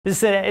This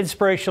is an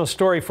inspirational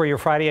story for your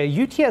Friday.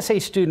 A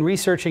UTSA student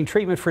researching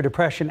treatment for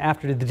depression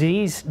after the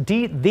disease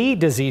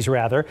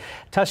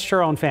touched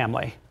her own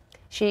family.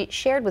 She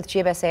shared with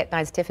UTSA at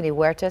Night's Tiffany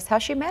Huertas how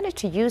she managed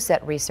to use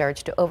that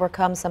research to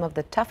overcome some of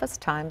the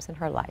toughest times in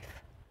her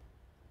life.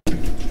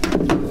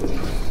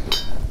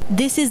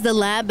 This is the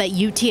lab at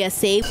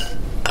UTSA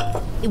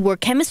where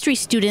chemistry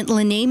student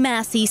Lene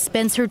Massey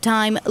spends her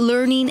time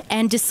learning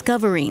and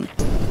discovering.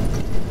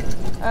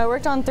 I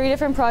worked on 3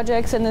 different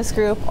projects in this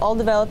group, all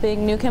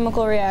developing new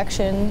chemical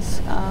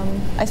reactions.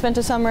 I spent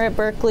a summer at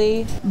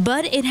Berkeley.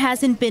 But it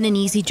hasn't been an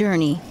easy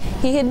journey.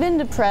 He had been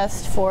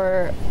depressed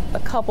for a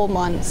couple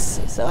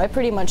months, so I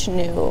pretty much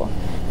knew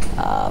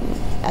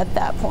at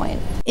that point.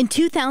 In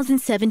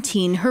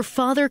 2017, her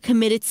father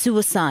committed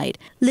suicide.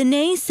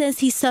 Lene says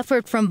he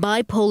suffered from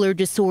bipolar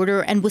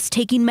disorder and was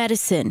taking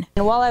medicine.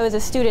 And while I was a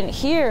student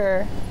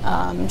here,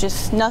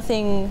 just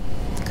nothing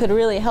could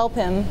really help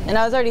him. And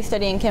I was already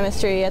studying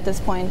chemistry at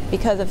this point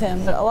because of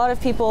him. But a lot of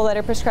people that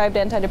are prescribed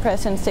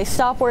antidepressants, they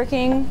stop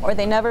working or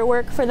they never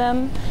work for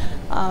them.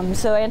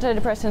 So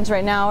antidepressants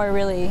right now are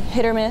really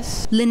hit or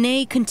miss.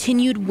 Lene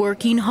continued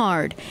working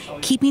hard,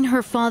 keeping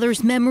her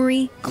father's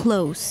memory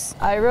close.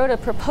 I wrote a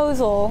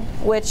proposal,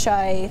 which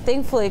I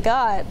thankfully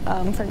got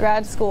for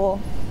grad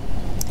school.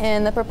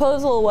 And the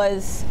proposal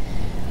was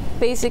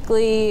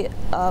basically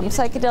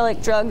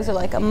psychedelic drugs are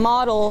like a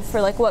model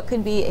for like what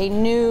could be a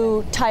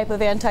new type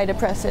of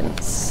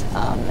antidepressants,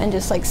 and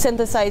just like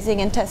synthesizing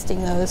and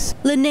testing those.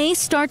 Lene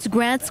starts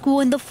grad school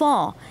in the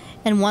fall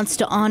and wants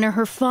to honor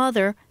her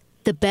father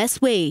the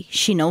best way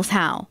she knows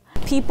how.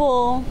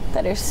 People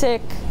that are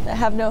sick, that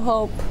have no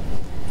hope,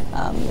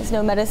 there's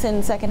no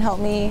medicines that can help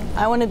me.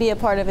 I want to be a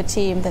part of a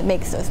team that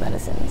makes those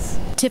medicines.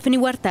 Tiffany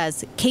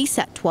Huertas,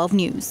 KSAT 12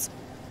 News.